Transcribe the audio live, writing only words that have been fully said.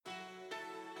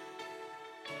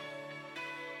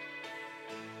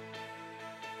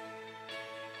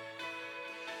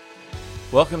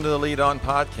Welcome to the Lead On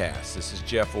Podcast. This is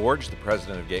Jeff Iorg, the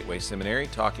president of Gateway Seminary,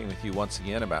 talking with you once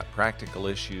again about practical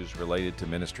issues related to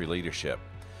ministry leadership.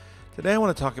 Today I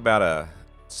want to talk about a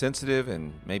sensitive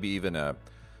and maybe even a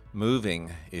moving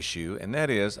issue, and that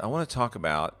is I want to talk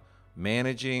about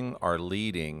managing or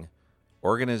leading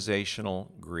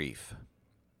organizational grief.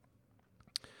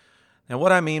 Now,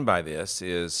 what I mean by this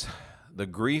is the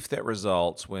grief that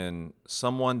results when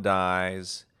someone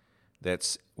dies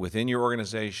that's within your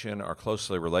organization or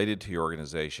closely related to your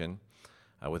organization,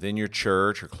 within your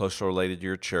church or closely related to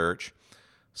your church,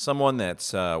 someone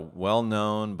that's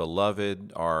well-known,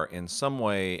 beloved, or in some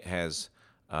way has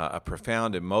a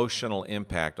profound emotional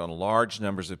impact on large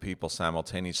numbers of people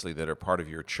simultaneously that are part of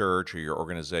your church or your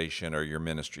organization or your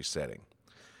ministry setting.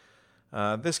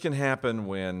 This can happen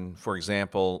when, for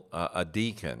example, a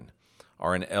deacon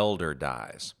or an elder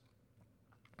dies.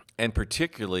 And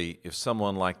particularly if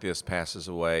someone like this passes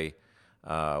away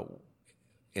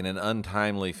in an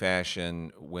untimely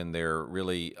fashion when they're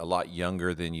really a lot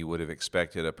younger than you would have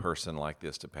expected a person like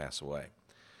this to pass away.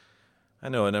 I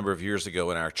know a number of years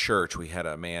ago in our church, we had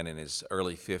a man in his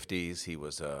early 50s. He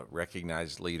was a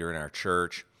recognized leader in our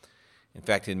church. In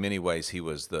fact, in many ways, he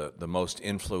was the most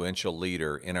influential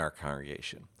leader in our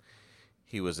congregation.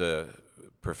 He was a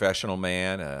professional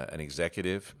man, an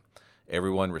executive.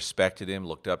 Everyone respected him,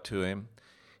 looked up to him.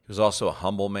 He was also a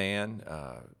humble man,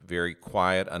 very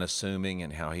quiet, unassuming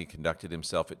in how he conducted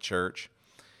himself at church.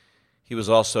 He was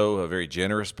also a very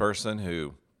generous person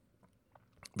who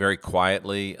very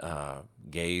quietly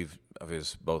gave of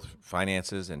his both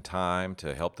finances and time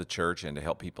to help the church and to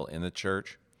help people in the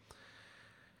church.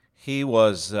 He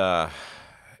was at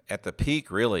the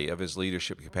peak, really, of his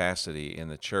leadership capacity in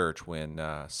the church when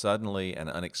suddenly and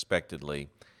unexpectedly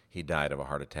he died of a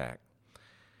heart attack.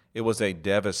 It was a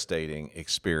devastating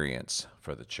experience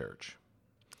for the church.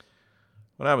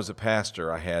 When I was a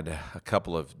pastor, I had a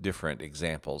couple of different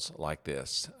examples like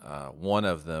this. One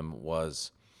of them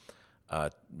was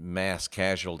a mass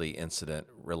casualty incident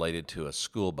related to a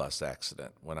school bus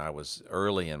accident when I was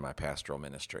early in my pastoral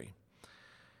ministry.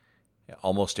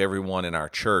 Almost everyone in our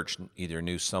church either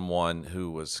knew someone who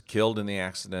was killed in the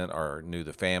accident or knew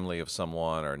the family of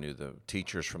someone or knew the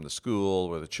teachers from the school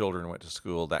where the children went to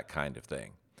school, that kind of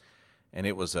thing. And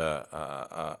it was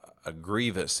a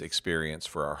grievous experience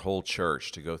for our whole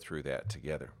church to go through that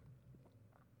together.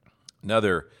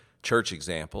 Another church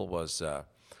example was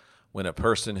when a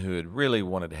person who had really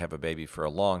wanted to have a baby for a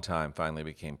long time finally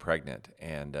became pregnant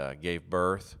and gave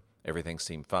birth. Everything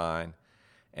seemed fine.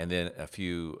 And then a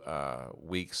few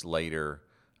weeks later,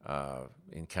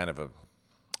 in kind of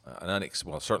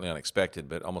certainly unexpected,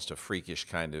 but almost a freakish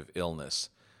kind of illness,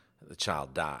 the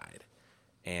child died.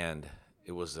 And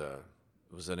it was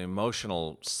an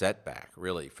emotional setback,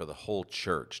 really, for the whole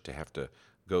church to have to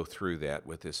go through that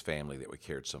with this family that we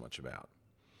cared so much about.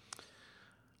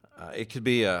 It could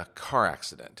be a car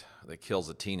accident that kills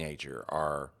a teenager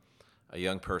or a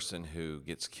young person who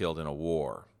gets killed in a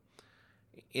war.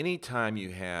 Anytime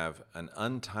you have an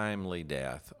untimely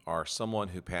death or someone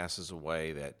who passes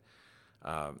away that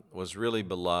was really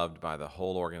beloved by the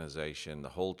whole organization, the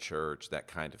whole church, that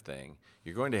kind of thing,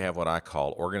 you're going to have what I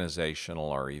call organizational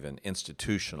or even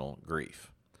institutional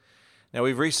grief. Now,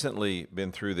 we've recently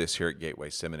been through this here at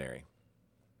Gateway Seminary.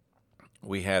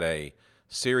 We had a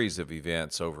series of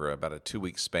events over about a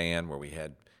 2-week span where we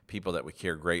had people that we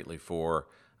care greatly for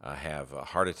have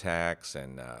heart attacks,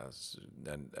 and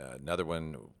another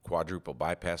one quadruple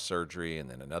bypass surgery,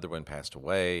 and then another one passed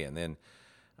away, and then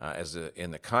in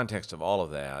the context of all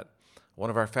of that, one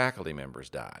of our faculty members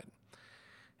died.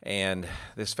 And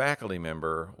this faculty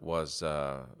member was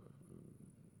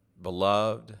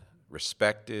beloved,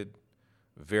 respected,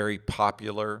 very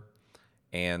popular,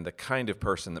 and the kind of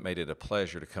person that made it a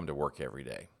pleasure to come to work every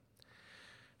day.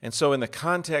 And so in the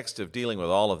context of dealing with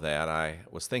all of that, I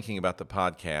was thinking about the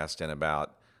podcast and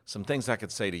about some things I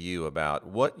could say to you about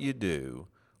what you do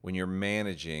when you're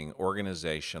managing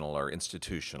organizational or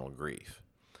institutional grief.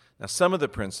 Now, some of the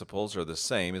principles are the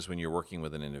same as when you're working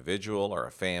with an individual or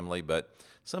a family, but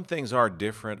some things are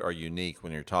different or unique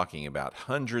when you're talking about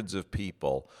hundreds of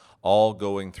people all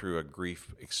going through a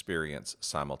grief experience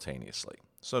simultaneously.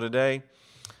 So today,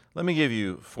 let me give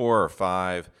you 4 or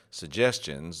 5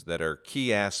 suggestions that are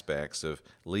key aspects of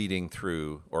leading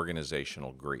through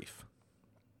organizational grief.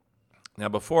 Now,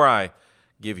 before I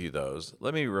give you those,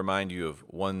 let me remind you of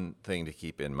one thing to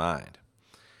keep in mind.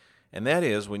 And that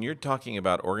is, when you're talking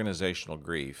about organizational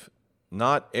grief,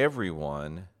 not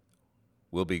everyone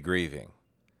will be grieving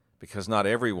because not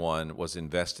everyone was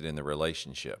invested in the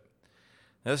relationship.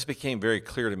 Now, this became very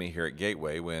clear to me here at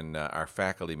Gateway when our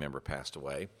faculty member passed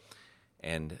away.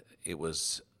 and it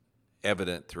was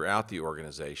evident throughout the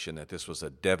organization that this was a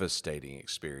devastating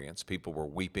experience. People were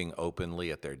weeping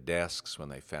openly at their desks when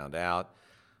they found out.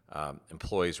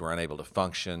 Employees were unable to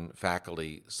function.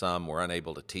 Faculty, some were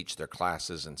unable to teach their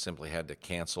classes and simply had to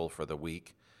cancel for the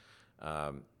week.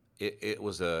 It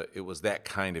was that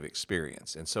kind of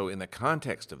experience. And so in the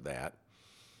context of that,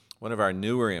 one of our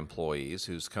newer employees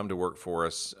who's come to work for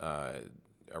us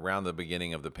around the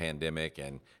beginning of the pandemic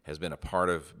and has been a part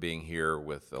of being here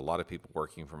with a lot of people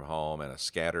working from home and a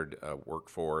scattered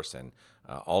workforce and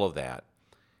all of that,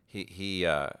 he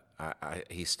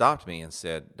stopped me and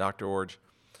said, "Dr. Iorg,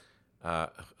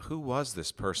 who was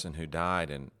this person who died,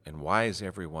 and why is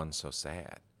everyone so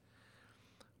sad?"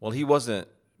 Well, he wasn't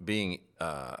being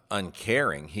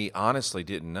uncaring. He honestly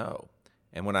didn't know.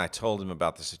 And when I told him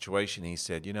about the situation, he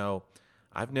said,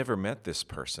 "I've never met this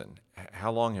person.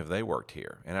 How long have they worked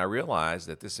here?" And I realized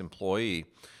that this employee,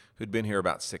 who'd been here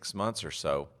about 6 months or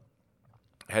so,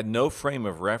 had no frame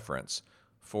of reference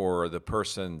for the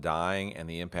person dying and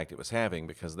the impact it was having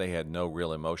because they had no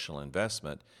real emotional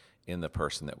investment in the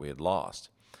person that we had lost.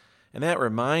 And that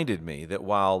reminded me that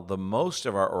while the most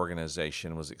of our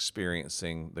organization was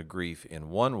experiencing the grief in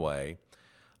one way,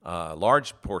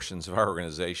 large portions of our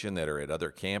organization that are at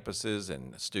other campuses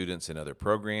and students in other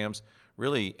programs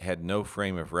really had no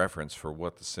frame of reference for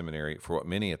what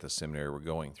many at the seminary were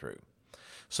going through.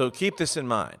 So keep this in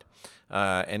mind.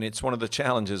 And it's one of the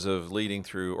challenges of leading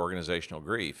through organizational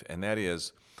grief, and that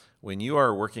is when you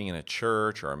are working in a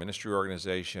church or a ministry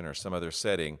organization or some other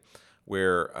setting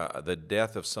where the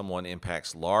death of someone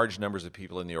impacts large numbers of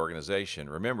people in the organization,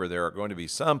 remember there are going to be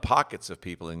some pockets of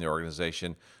people in the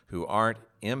organization who aren't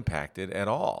impacted at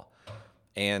all.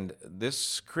 And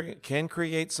this can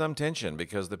create some tension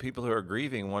because the people who are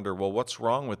grieving wonder, well, what's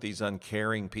wrong with these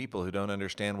uncaring people who don't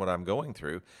understand what I'm going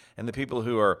through? And the people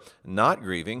who are not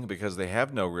grieving because they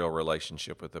have no real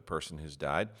relationship with the person who's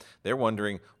died, they're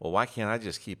wondering, well, why can't I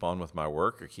just keep on with my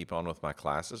work or keep on with my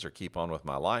classes or keep on with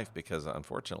my life? Because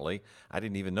unfortunately, I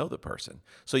didn't even know the person.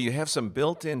 So you have some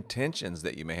built-in tensions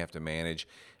that you may have to manage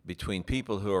between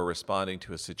people who are responding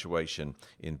to a situation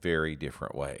in very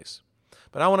different ways.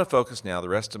 But I want to focus now the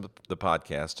rest of the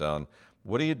podcast on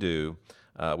what do you do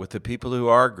with the people who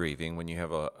are grieving when you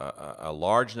have a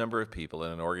large number of people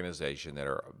in an organization that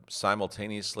are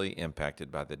simultaneously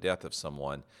impacted by the death of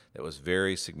someone that was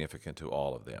very significant to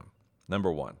all of them.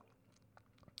 Number one,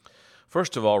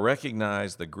 first of all,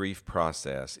 recognize the grief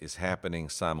process is happening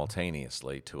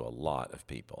simultaneously to a lot of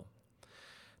people.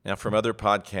 Now, from other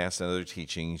podcasts and other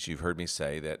teachings, you've heard me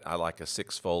say that I like a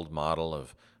six-fold model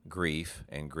of grief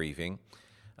and grieving.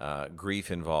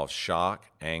 Grief involves shock,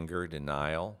 anger,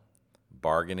 denial,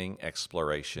 bargaining,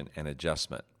 exploration, and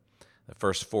adjustment. The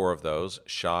first four of those,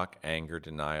 shock, anger,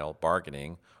 denial,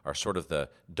 bargaining, are sort of the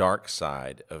dark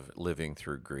side of living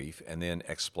through grief. And then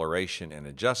exploration and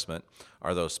adjustment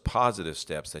are those positive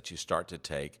steps that you start to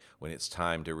take when it's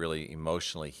time to really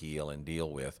emotionally heal and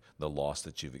deal with the loss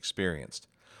that you've experienced.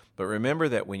 But remember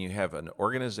that when you have an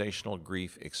organizational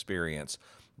grief experience,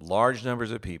 large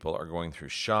numbers of people are going through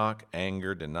shock,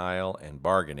 anger, denial, and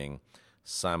bargaining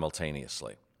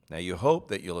simultaneously. Now, you hope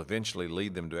that you'll eventually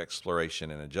lead them to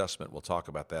exploration and adjustment. We'll talk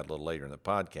about that a little later in the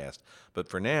podcast. But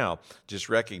for now, just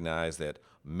recognize that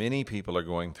many people are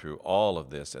going through all of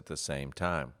this at the same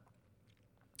time.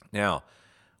 Now,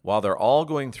 while they're all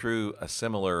going through a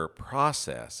similar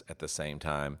process at the same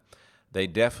time, they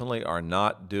definitely are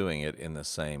not doing it in the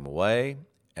same way,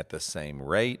 at the same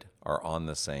rate, or on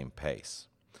the same pace.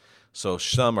 So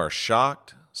some are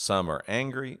shocked, some are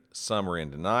angry, some are in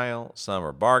denial, some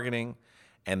are bargaining,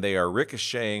 and they are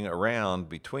ricocheting around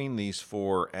between these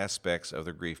four aspects of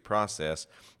the grief process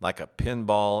like a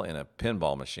pinball in a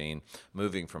pinball machine,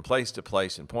 moving from place to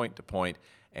place and point to point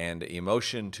and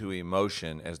emotion to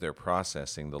emotion as they're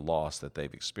processing the loss that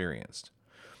they've experienced.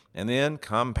 And then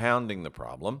compounding the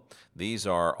problem, these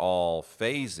are all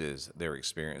phases they're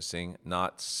experiencing,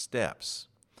 not steps.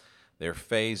 They're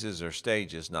phases or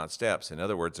stages, not steps. In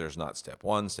other words, there's not step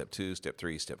 1, step 2, step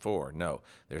 3, step 4. No,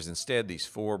 there's instead these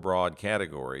four broad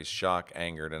categories: shock,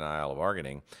 anger, denial,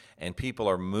 bargaining. And people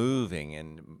are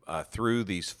moving through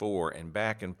these four and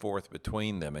back and forth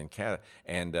between them and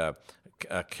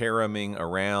caromming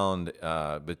around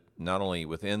but not only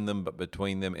within them but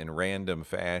between them in random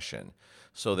fashion.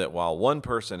 So that while one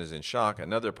person is in shock,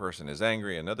 another person is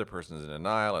angry, another person is in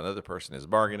denial, another person is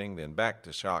bargaining, then back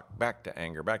to shock, back to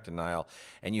anger, back to denial,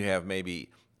 and you have maybe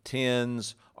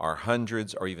tens or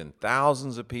hundreds or even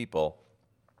thousands of people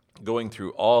going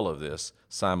through all of this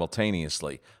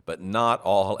simultaneously, but not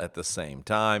all at the same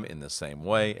time, in the same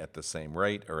way, at the same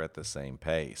rate, or at the same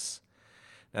pace.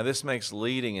 Now, this makes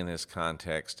leading in this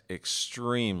context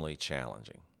extremely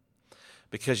challenging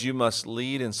because you must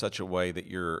lead in such a way that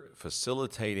you're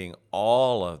facilitating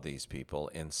all of these people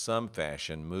in some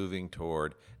fashion moving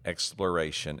toward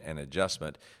exploration and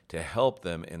adjustment to help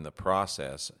them in the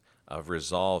process of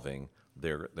resolving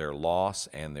their loss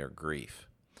and their grief.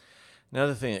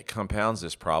 Another thing that compounds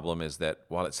this problem is that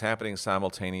while it's happening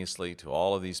simultaneously to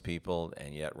all of these people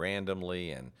and yet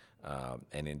randomly and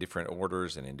in different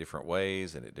orders and in different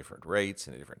ways and at different rates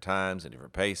and at different times and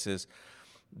different paces,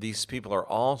 these people are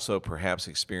also perhaps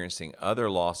experiencing other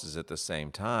losses at the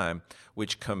same time,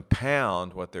 which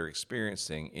compound what they're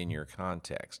experiencing in your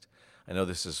context. I know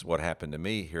this is what happened to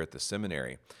me here at the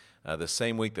seminary. The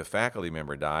same week the faculty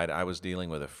member died, I was dealing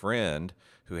with a friend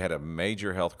who had a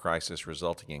major health crisis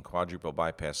resulting in quadruple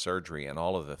bypass surgery and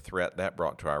all of the threat that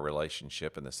brought to our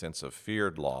relationship and the sense of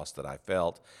feared loss that I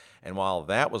felt. And while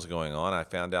that was going on, I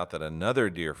found out that another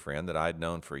dear friend that I'd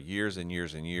known for years and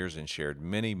years and years and shared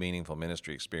many meaningful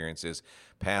ministry experiences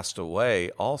passed away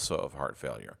also of heart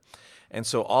failure. And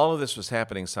so all of this was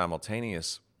happening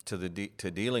simultaneous to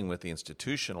dealing with the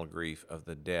institutional grief of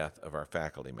the death of our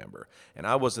faculty member. And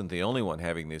I wasn't the only one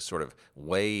having these sort of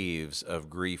waves of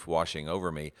grief washing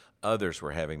over me. Others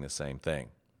were having the same thing.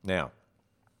 Now,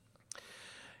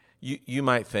 you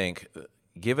might think,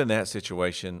 given that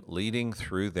situation, leading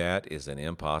through that is an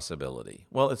impossibility.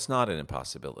 Well, it's not an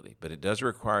impossibility, but it does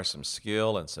require some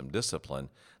skill and some discipline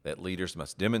that leaders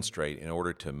must demonstrate in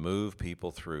order to move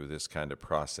people through this kind of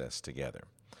process together.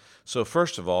 So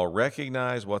first of all,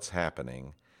 recognize what's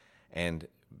happening and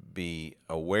be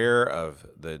aware of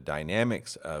the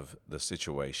dynamics of the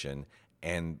situation,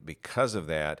 and because of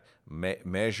that,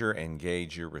 measure and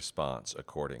gauge your response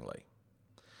accordingly.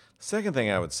 The second thing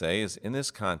I would say is, in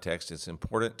this context, it's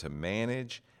important to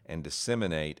manage and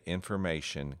disseminate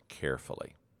information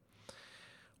carefully.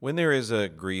 When there is a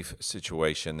grief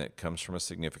situation that comes from a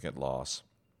significant loss,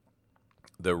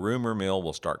 the rumor mill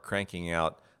will start cranking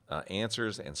out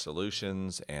answers and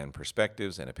solutions and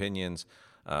perspectives and opinions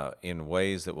in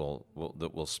ways that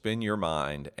will spin your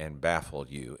mind and baffle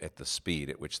you at the speed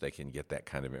at which they can get that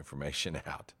kind of information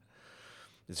out.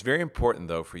 It's very important,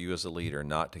 though, for you as a leader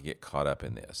not to get caught up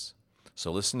in this.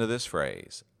 So listen to this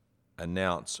phrase: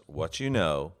 announce what you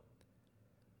know,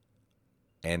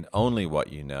 and only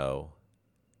what you know,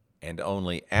 and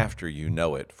only after you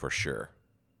know it for sure.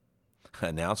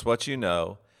 Announce what you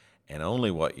know, and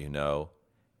only what you know,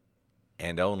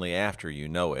 and only after you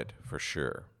know it for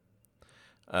sure.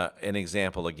 An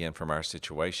example again from our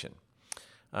situation.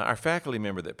 Our faculty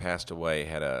member that passed away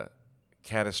had a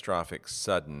catastrophic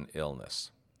sudden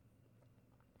illness.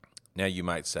 Now you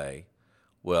might say,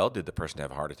 well, did the person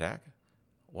have a heart attack?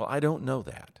 Well, I don't know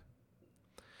that.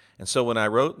 And so when I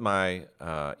wrote my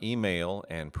email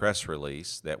and press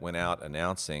release that went out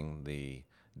announcing the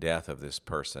death of this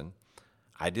person,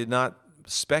 I did not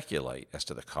speculate as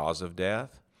to the cause of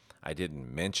death. I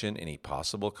didn't mention any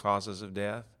possible causes of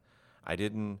death. I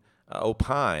didn't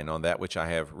opine on that which I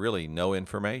have really no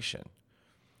information.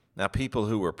 Now, people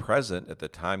who were present at the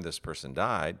time this person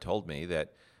died told me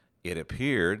that it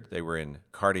appeared they were in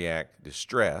cardiac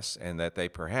distress and that they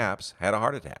perhaps had a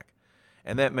heart attack.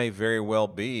 And that may very well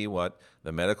be what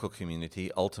the medical community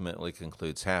ultimately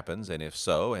concludes happens, and if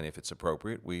so, and if it's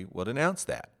appropriate, we would announce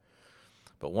that.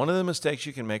 But one of the mistakes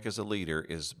you can make as a leader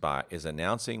is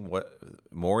announcing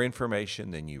more information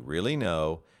than you really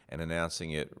know, and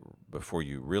announcing it before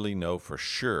you really know for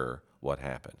sure what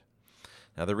happened.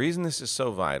 Now, the reason this is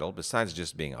so vital, besides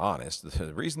just being honest,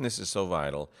 the reason this is so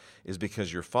vital is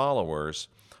because your followers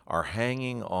are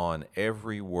hanging on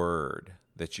every word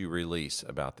that you release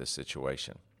about this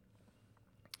situation.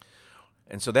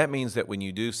 And so that means that when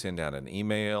you do send out an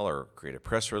email or create a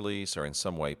press release or in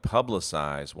some way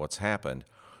publicize what's happened,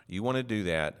 you want to do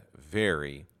that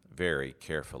very, very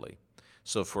carefully.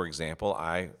 So, for example,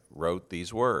 I wrote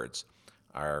these words: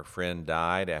 our friend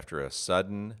died after a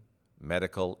sudden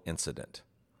medical incident.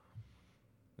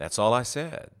 That's all I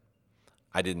said.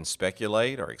 I didn't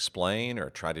speculate or explain or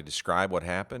try to describe what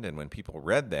happened. And when people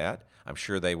read that, I'm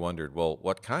sure they wondered, well,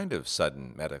 what kind of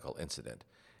sudden medical incident?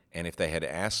 And if they had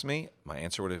asked me, my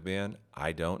answer would have been,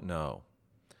 I don't know.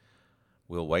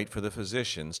 We'll wait for the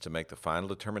physicians to make the final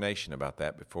determination about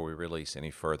that before we release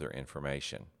any further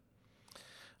information.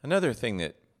 Another thing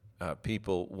that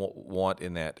people want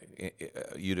in that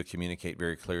you to communicate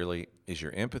very clearly is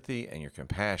your empathy and your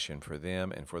compassion for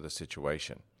them and for the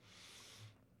situation.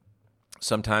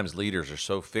 Sometimes leaders are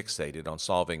so fixated on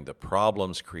solving the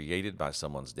problems created by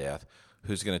someone's death,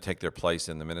 who's going to take their place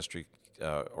in the ministry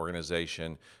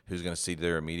organization, who's going to see to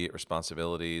their immediate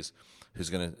responsibilities,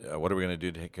 what are we going to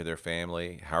do to take care of their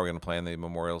family, how are we going to plan the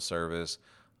memorial service,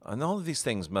 and all of these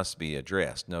things must be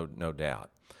addressed, no doubt.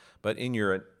 But in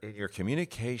your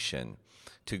communication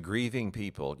to grieving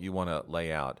people, you want to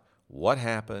lay out what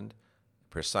happened,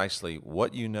 precisely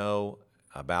what you know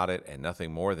about it, and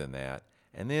nothing more than that,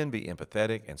 and then be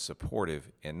empathetic and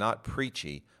supportive and not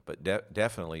preachy, but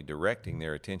definitely directing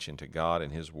their attention to God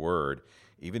and His Word,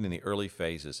 even in the early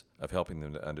phases of helping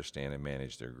them to understand and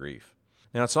manage their grief.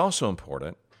 Now, it's also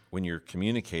important when you're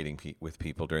communicating with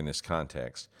people during this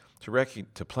context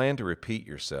to plan to repeat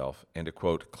yourself and to,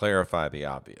 quote, clarify the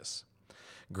obvious.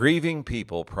 Grieving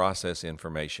people process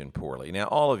information poorly. Now,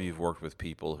 all of you have worked with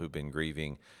people who've been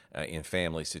grieving in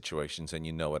family situations, and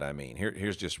you know what I mean.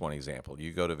 Here's just one example.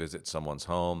 You go to visit someone's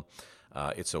home.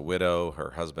 It's a widow.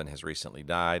 Her husband has recently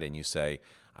died, and you say,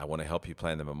 I want to help you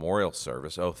plan the memorial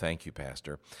service. Oh, thank you,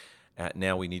 Pastor.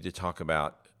 Now we need to talk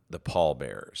about the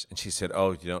pallbearers. And she said,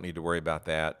 oh, you don't need to worry about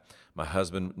that. My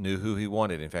husband knew who he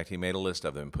wanted. In fact, he made a list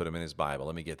of them and put them in his Bible.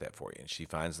 Let me get that for you. And she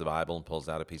finds the Bible and pulls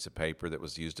out a piece of paper that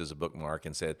was used as a bookmark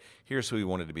and said, here's who he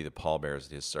wanted to be the pallbearers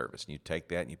at his service. And you take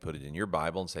that and you put it in your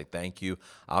Bible and say, thank you.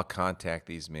 I'll contact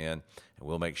these men and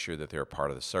we'll make sure that they're a part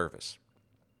of the service.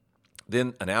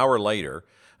 Then an hour later,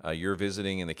 you're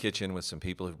visiting in the kitchen with some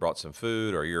people who've brought some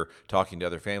food, or you're talking to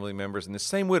other family members, and this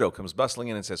same widow comes bustling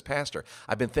in and says, Pastor,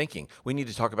 I've been thinking we need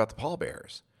to talk about the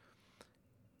pallbearers.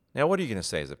 Now, what are you going to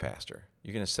say as a pastor?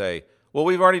 You're going to say, well,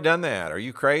 we've already done that. Are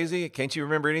you crazy? Can't you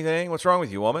remember anything? What's wrong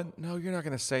with you, woman? No, you're not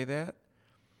going to say that.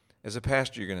 As a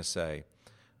pastor, you're going to say,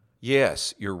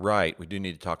 yes, you're right. We do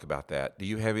need to talk about that. Do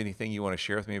you have anything you want to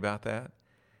share with me about that?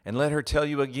 And let her tell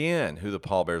you again who the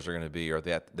pallbearers are going to be, or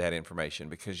that information,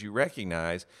 because you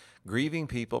recognize grieving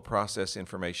people process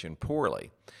information poorly.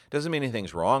 Doesn't mean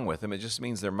anything's wrong with them. It just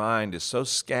means their mind is so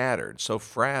scattered, so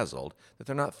frazzled, that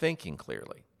they're not thinking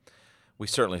clearly. We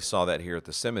certainly saw that here at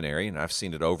the seminary, and I've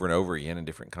seen it over and over again in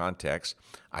different contexts.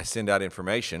 I send out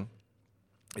information.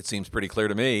 It seems pretty clear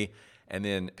to me, and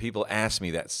then people ask me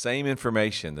that same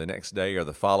information the next day or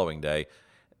the following day.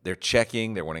 They're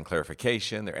checking, they're wanting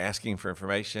clarification, they're asking for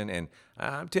information, and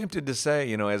I'm tempted to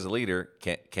say, as a leader,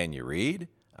 can you read?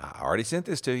 I already sent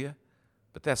this to you.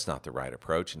 But that's not the right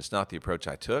approach, and it's not the approach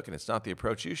I took, and it's not the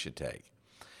approach you should take.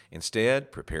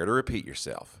 Instead, prepare to repeat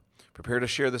yourself. Prepare to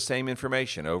share the same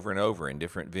information over and over in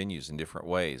different venues, in different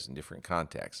ways, in different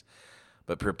contexts.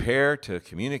 But prepare to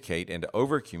communicate and to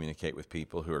over-communicate with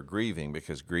people who are grieving,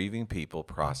 because grieving people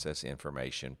process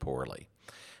information poorly.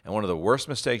 And one of the worst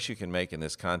mistakes you can make in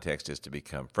this context is to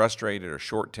become frustrated or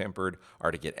short-tempered,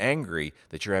 or to get angry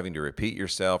that you're having to repeat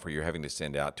yourself, or you're having to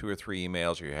send out 2 or 3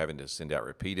 emails, or you're having to send out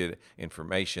repeated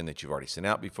information that you've already sent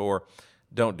out before.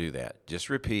 Don't do that. Just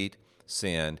repeat,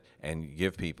 send, and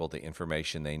give people the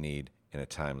information they need in a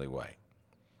timely way.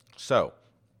 So,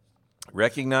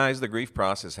 recognize the grief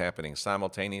process happening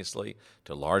simultaneously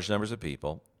to large numbers of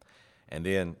people, and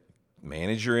then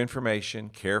manage your information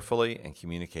carefully and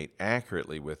communicate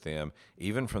accurately with them,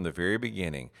 even from the very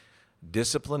beginning,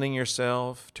 disciplining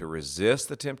yourself to resist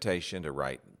the temptation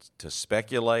to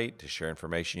speculate, to share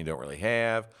information you don't really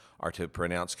have, or to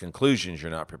pronounce conclusions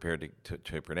you're not prepared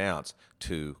to pronounce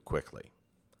too quickly.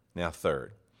 Now,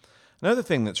 third, another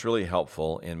thing that's really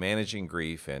helpful in managing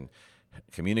grief and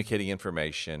communicating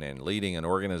information and leading an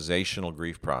organizational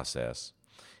grief process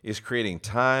is creating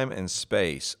time and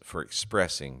space for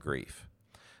expressing grief.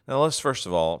 Now, let's first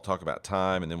of all talk about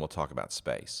time, and then we'll talk about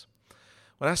space.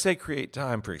 When I say create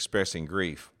time for expressing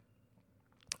grief,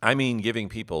 I mean giving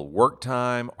people work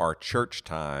time or church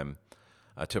time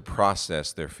to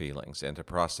process their feelings and to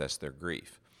process their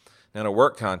grief. Now, in a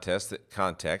work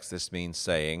context, this means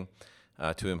saying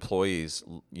to employees,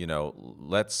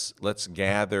 let's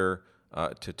gather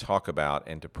to talk about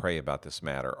and to pray about this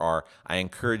matter. Or I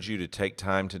encourage you to take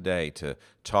time today to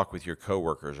talk with your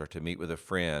coworkers, or to meet with a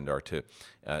friend, or to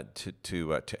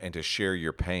share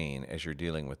your pain as you're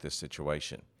dealing with this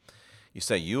situation. You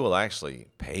say you will actually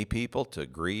pay people to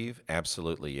grieve?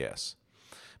 Absolutely yes.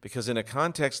 Because in a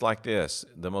context like this,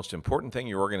 the most important thing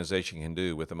your organization can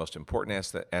do with the most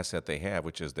important asset they have,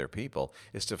 which is their people,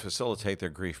 is to facilitate their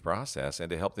grief process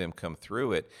and to help them come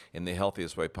through it in the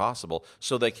healthiest way possible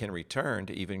so they can return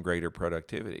to even greater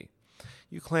productivity.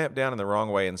 You clamp down in the wrong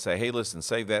way and say, hey, listen,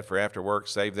 save that for after work,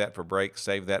 save that for break,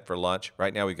 save that for lunch.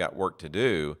 Right now we've got work to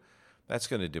do. That's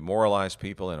going to demoralize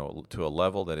people to a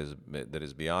level that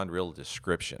is beyond real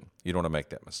description. You don't want to make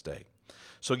that mistake.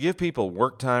 So give people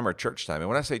work time or church time. And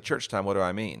when I say church time, what do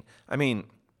I mean? I mean,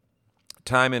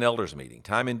 Time in elders meeting,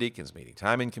 time in deacons meeting,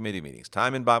 time in committee meetings,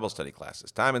 time in Bible study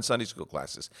classes, time in Sunday school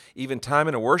classes, even time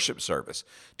in a worship service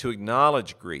to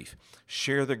acknowledge grief,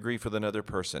 share the grief with another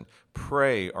person,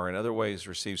 pray, or in other ways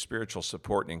receive spiritual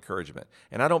support and encouragement.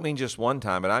 And I don't mean just one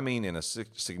time, but I mean in a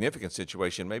significant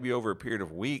situation, maybe over a period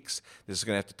of weeks, this is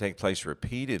going to have to take place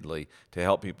repeatedly to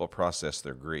help people process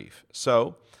their grief.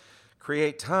 So,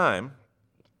 create time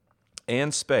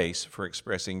and space for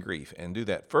expressing grief. And do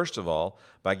that, first of all,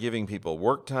 by giving people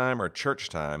work time or church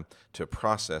time to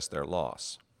process their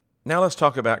loss. Now let's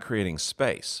talk about creating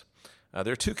space.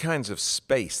 There are two kinds of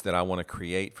space that I want to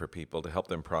create for people to help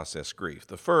them process grief.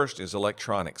 The first is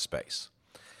electronic space.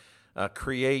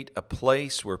 Create a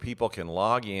place where people can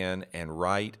log in and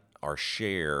write or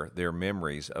share their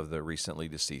memories of the recently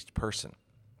deceased person.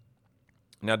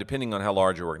 Now, depending on how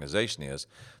large your organization is,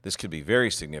 this could be very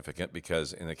significant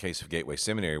because in the case of Gateway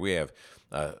Seminary, we have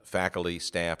faculty,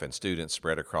 staff, and students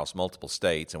spread across multiple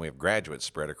states, and we have graduates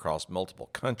spread across multiple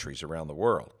countries around the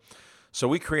world. So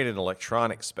we created an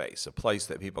electronic space, a place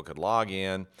that people could log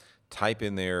in, type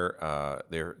in their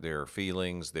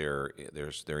feelings, their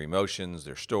emotions,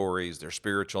 their stories, their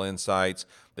spiritual insights,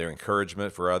 their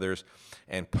encouragement for others,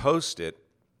 and post it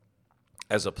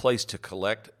as a place to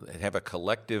have a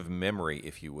collective memory,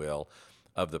 if you will,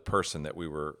 of the person that we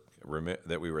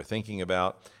were thinking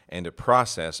about, and to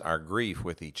process our grief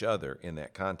with each other in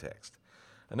that context.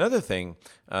 Another thing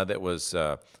that was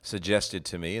suggested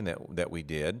to me and that we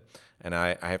did, and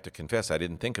I have to confess I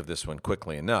didn't think of this one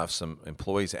quickly enough. Some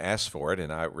employees asked for it,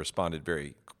 and I responded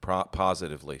very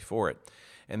positively for it.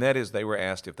 And that is, they were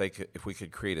asked if we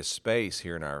could create a space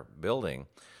here in our building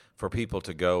for people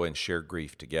to go and share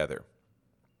grief together,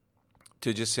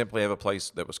 to just simply have a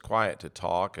place that was quiet to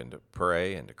talk and to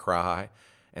pray and to cry.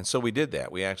 And so we did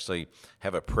that. We actually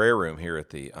have a prayer room here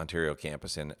at the Ontario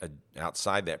campus, and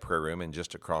outside that prayer room and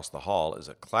just across the hall is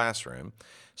a classroom.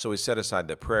 So we set aside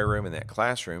the prayer room and that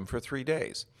classroom for 3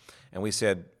 days. And we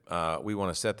said, we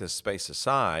want to set this space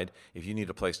aside if you need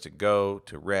a place to go,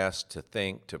 to rest, to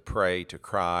think, to pray, to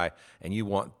cry, and you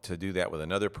want to do that with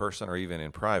another person or even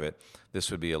in private, this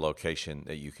would be a location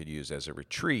that you could use as a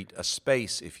retreat, a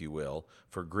space, if you will,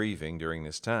 for grieving during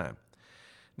this time.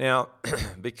 Now,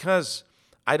 because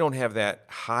I don't have that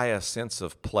high a sense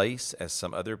of place as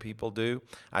some other people do,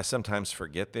 I sometimes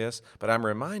forget this, but I'm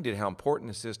reminded how important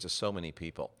this is to so many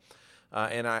people.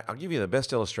 And I'll give you the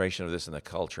best illustration of this in the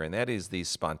culture, and that is these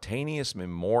spontaneous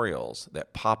memorials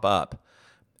that pop up,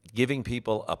 giving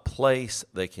people a place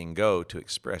they can go to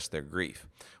express their grief.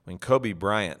 When Kobe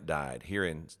Bryant died here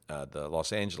in the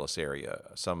Los Angeles area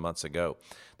some months ago,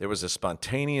 there was a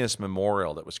spontaneous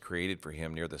memorial that was created for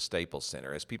him near the Staples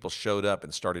Center as people showed up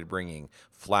and started bringing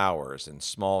flowers and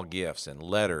small gifts and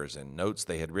letters and notes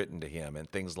they had written to him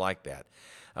and things like that.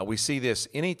 We see this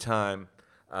anytime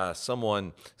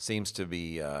someone seems to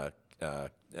be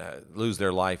lose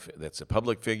their life that's a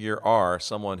public figure, or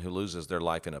someone who loses their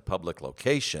life in a public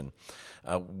location.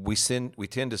 We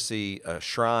tend to see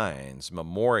shrines,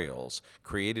 memorials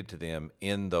created to them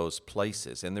in those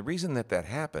places. And the reason that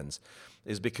happens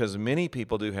is because many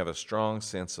people do have a strong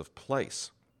sense of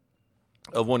place,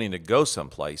 of wanting to go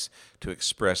someplace to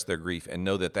express their grief and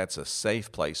know that that's a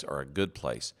safe place or a good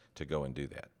place to go and do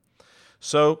that.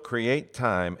 So create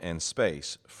time and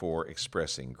space for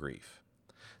expressing grief.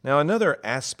 Now, another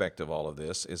aspect of all of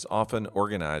this is often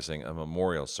organizing a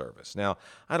memorial service. Now,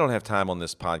 I don't have time on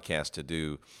this podcast to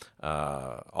do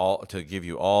to give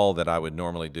you all that I would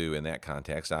normally do in that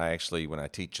context. I actually, when I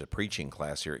teach a preaching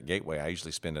class here at Gateway, I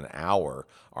usually spend an hour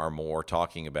or more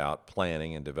talking about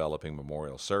planning and developing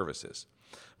memorial services.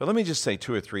 But let me just say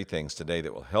 2 or 3 things today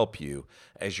that will help you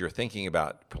as you're thinking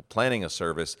about planning a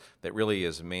service that really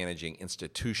is managing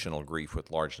institutional grief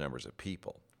with large numbers of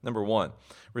people. Number 1,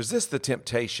 resist the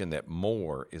temptation that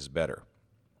more is better.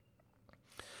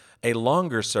 A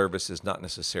longer service is not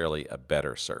necessarily a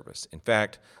better service. In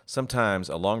fact, sometimes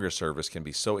a longer service can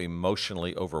be so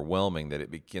emotionally overwhelming that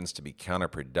it begins to be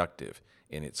counterproductive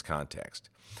in its context.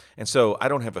 And so I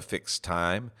don't have a fixed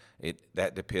time.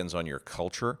 That depends on your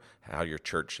culture, how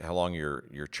long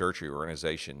your church or your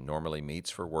organization normally meets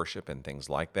for worship and things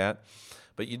like that.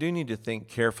 But you do need to think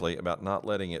carefully about not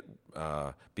letting it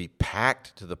be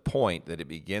packed to the point that it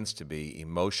begins to be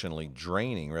emotionally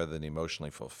draining rather than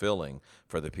emotionally fulfilling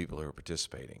for the people who are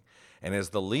participating. And as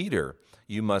the leader,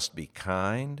 you must be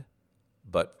kind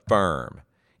but firm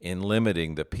in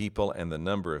limiting the people and the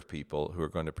number of people who are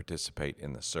going to participate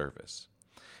in the service.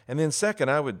 And then second,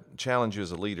 I would challenge you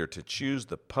as a leader to choose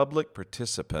the public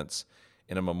participants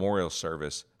in a memorial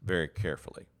service very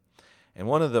carefully. And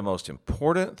one of the most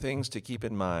important things to keep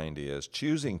in mind is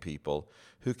choosing people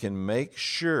who can make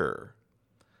sure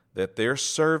that their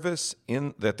service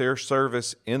in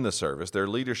the service, their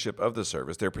leadership of the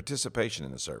service, their participation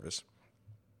in the service,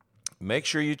 make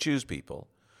sure you choose people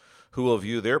who will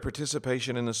view their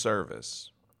participation in the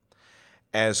service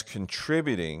as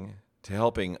contributing to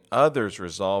helping others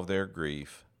resolve their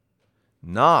grief,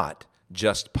 not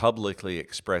just publicly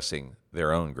expressing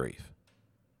their own grief.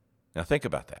 Now think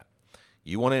about that.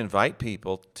 You want to invite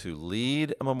people to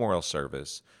lead a memorial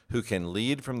service who can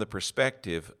lead from the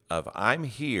perspective of, I'm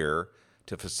here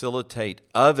to facilitate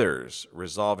others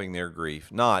resolving their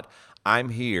grief, not I'm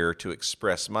here to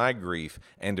express my grief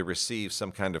and to receive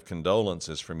some kind of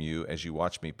condolences from you as you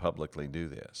watch me publicly do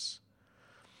this.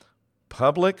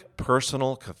 Public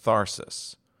personal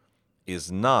catharsis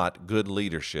is not good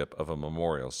leadership of a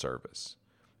memorial service.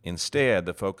 Instead,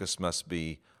 the focus must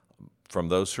be, from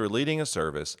those who are leading a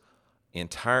service,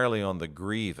 entirely on the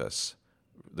grieving,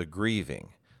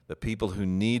 the people who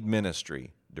need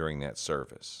ministry during that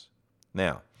service.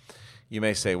 Now, you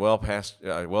may say, well,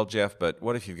 Jeff, but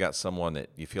what if you've got someone that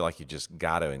you feel like you just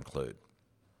got to include?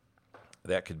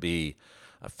 That could be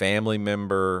a family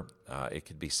member. It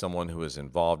could be someone who is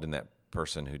involved in that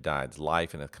person who died's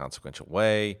life in a consequential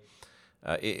way.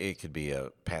 It could be a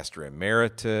pastor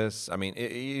emeritus. I mean,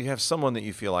 you have someone that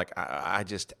you feel like, I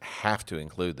just have to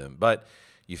include them. But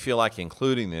you feel like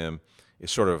including them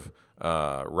is sort of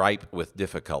ripe with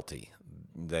difficulty.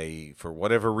 They, for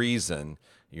whatever reason,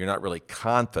 you're not really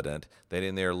confident that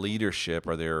in their leadership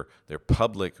or their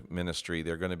public ministry,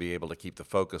 they're going to be able to keep the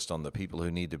focus on the people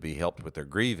who need to be helped with their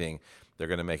grieving. They're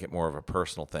going to make it more of a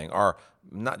personal thing. Or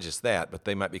not just that, but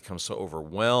they might become so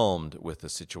overwhelmed with the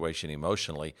situation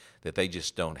emotionally that they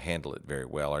just don't handle it very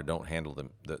well or don't handle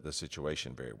the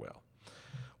situation very well.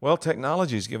 Well,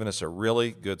 technology has given us a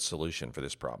really good solution for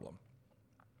this problem.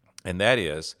 And that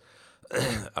is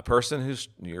a person who's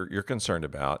you're concerned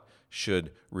about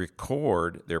should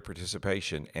record their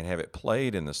participation and have it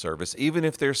played in the service, even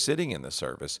if they're sitting in the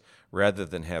service, rather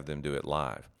than have them do it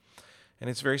live. And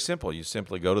it's very simple. You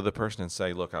simply go to the person and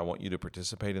say, look, I want you to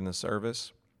participate in the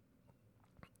service.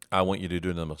 I want you to do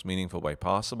it in the most meaningful way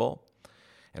possible.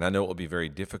 And I know it will be very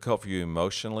difficult for you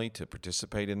emotionally to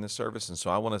participate in the service. And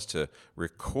so I want us to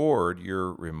record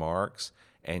your remarks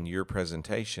and your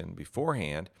presentation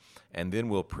beforehand, and then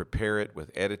we'll prepare it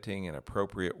with editing and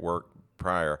appropriate work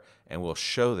prior, and we'll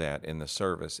show that in the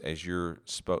service as your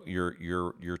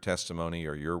testimony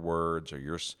or your words or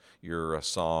your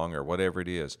song or whatever it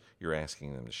is you're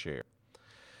asking them to share.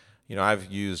 You know,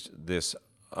 I've used this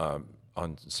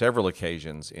on several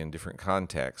occasions in different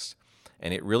contexts,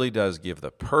 and it really does give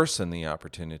the person the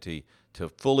opportunity to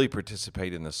fully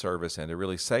participate in the service and to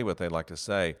really say what they'd like to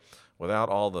say without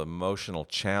all the emotional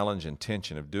challenge and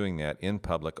tension of doing that in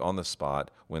public on the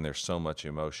spot when there's so much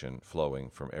emotion flowing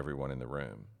from everyone in the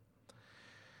room.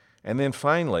 And then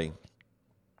finally,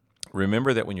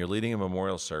 remember that when you're leading a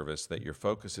memorial service, that your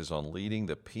focus is on leading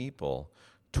the people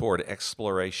toward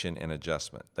exploration and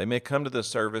adjustment. They may come to the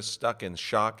service stuck in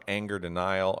shock, anger,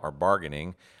 denial, or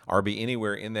bargaining, or be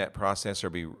anywhere in that process or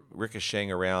be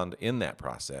ricocheting around in that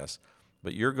process.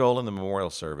 But your goal in the memorial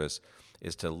service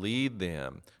is to lead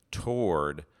them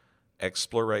toward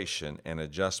exploration and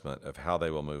adjustment of how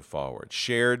they will move forward.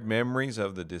 Shared memories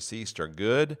of the deceased are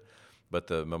good, but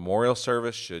the memorial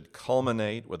service should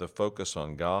culminate with a focus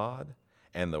on God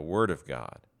and the Word of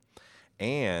God.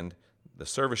 And the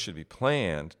service should be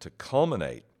planned to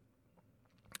culminate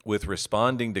with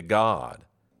responding to God,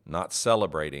 not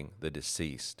celebrating the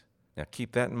deceased. Now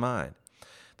keep that in mind.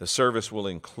 The service will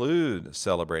include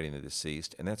celebrating the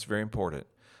deceased, and that's very important,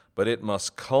 but it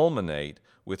must culminate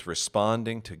with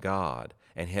responding to God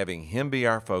and having Him be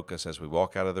our focus as we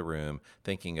walk out of the room,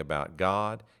 thinking about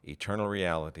God, eternal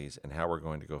realities, and how we're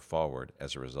going to go forward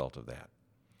as a result of that.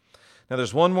 Now,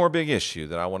 there's one more big issue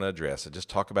that I want to address. I'll just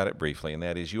talk about it briefly, and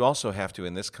that is you also have to,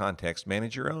 in this context,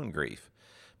 manage your own grief.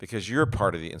 Because you're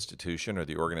part of the institution or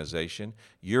the organization,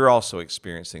 you're also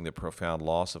experiencing the profound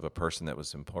loss of a person that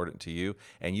was important to you,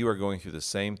 and you are going through the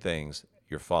same things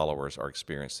your followers are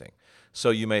experiencing. So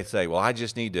you may say, well, I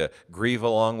just need to grieve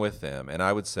along with them. And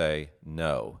I would say,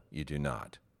 no, you do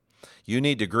not. You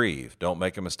need to grieve. Don't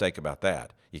make a mistake about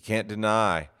that. You can't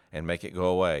deny and make it go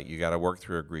away. You got to work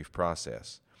through a grief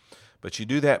process. But you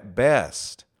do that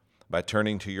best by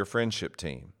turning to your friendship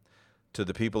team, to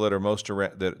the people that are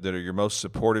that are your most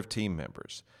supportive team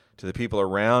members, to the people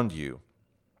around you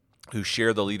who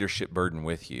share the leadership burden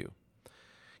with you.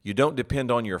 You don't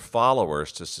depend on your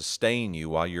followers to sustain you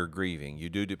while you're grieving. You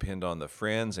do depend on the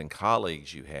friends and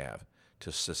colleagues you have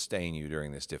to sustain you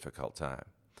during this difficult time.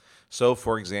 So,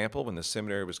 for example, when the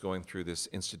seminary was going through this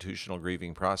institutional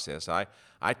grieving process,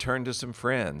 I turned to some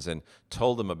friends and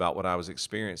told them about what I was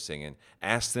experiencing and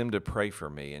asked them to pray for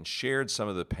me and shared some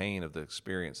of the pain of the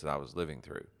experience that I was living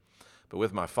through. But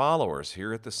with my followers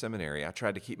here at the seminary, I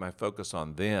tried to keep my focus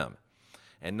on them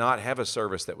and not have a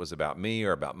service that was about me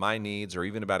or about my needs or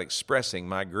even about expressing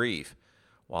my grief.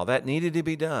 While that needed to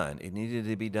be done, it needed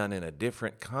to be done in a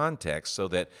different context so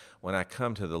that when I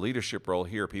come to the leadership role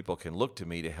here, people can look to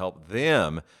me to help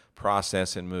them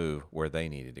process and move where they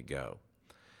needed to go.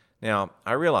 Now,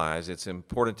 I realize it's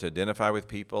important to identify with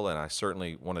people, and I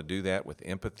certainly want to do that with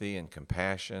empathy and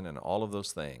compassion and all of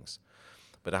those things.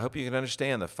 But I hope you can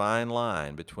understand the fine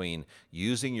line between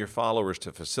using your followers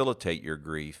to facilitate your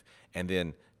grief and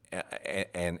then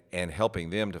and helping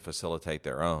them to facilitate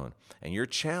their own. And your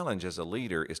challenge as a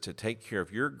leader is to take care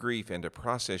of your grief and to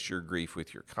process your grief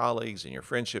with your colleagues and your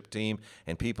friendship team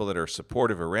and people that are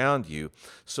supportive around you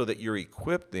so that you're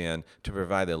equipped then to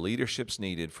provide the leadership that's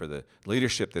needed for the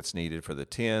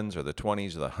tens or the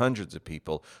 20s or the hundreds of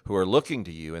people who are looking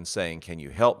to you and saying, can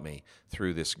you help me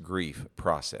through this grief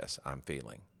process I'm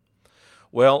feeling?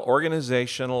 Well,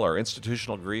 organizational or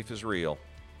institutional grief is real.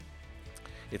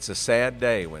 It's a sad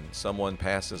day when someone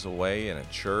passes away in a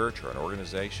church or an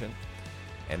organization,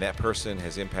 and that person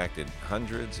has impacted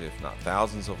hundreds, if not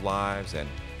thousands of lives, and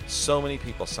so many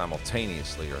people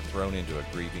simultaneously are thrown into a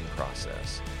grieving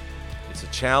process. It's a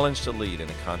challenge to lead in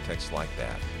a context like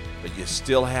that, but you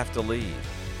still have to lead.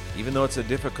 Even though it's a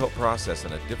difficult process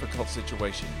and a difficult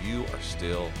situation, you are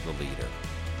still the leader.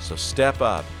 So step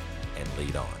up and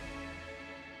lead on.